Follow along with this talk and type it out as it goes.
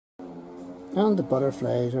And the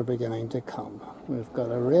butterflies are beginning to come. We've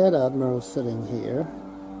got a Red Admiral sitting here.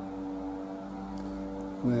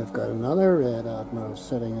 We've got another Red Admiral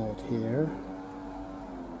sitting out here.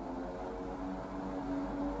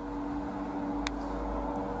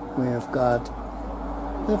 We've got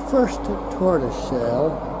the first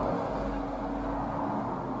tortoiseshell.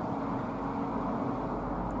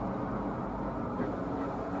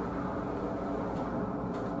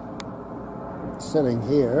 Sitting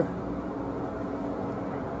here.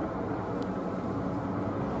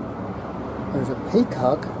 There's a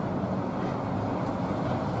peacock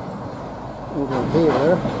over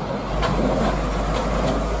here.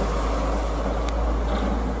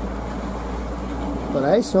 But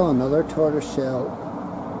I saw another tortoiseshell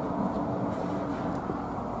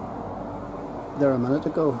there a minute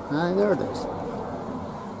ago. Ah, there it is.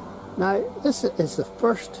 Now, this is the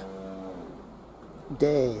first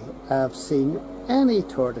day I've seen any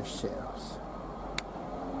tortoiseshells.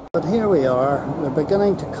 But here we are, they're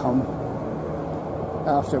beginning to come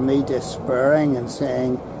after me despairing and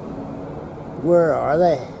saying, where are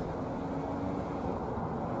they?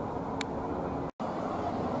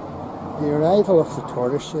 The arrival of the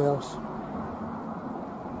tortoiseshells.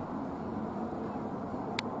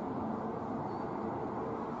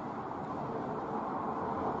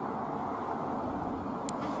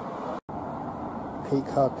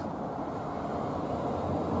 Peacock.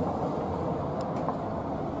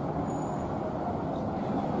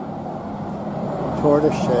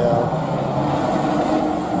 Tortoiseshell.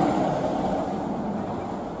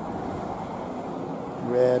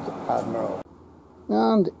 Red Admiral.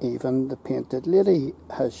 And even the painted lady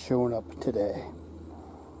has shown up today,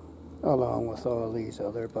 along with all these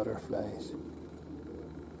other butterflies.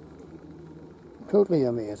 Totally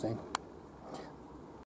amazing.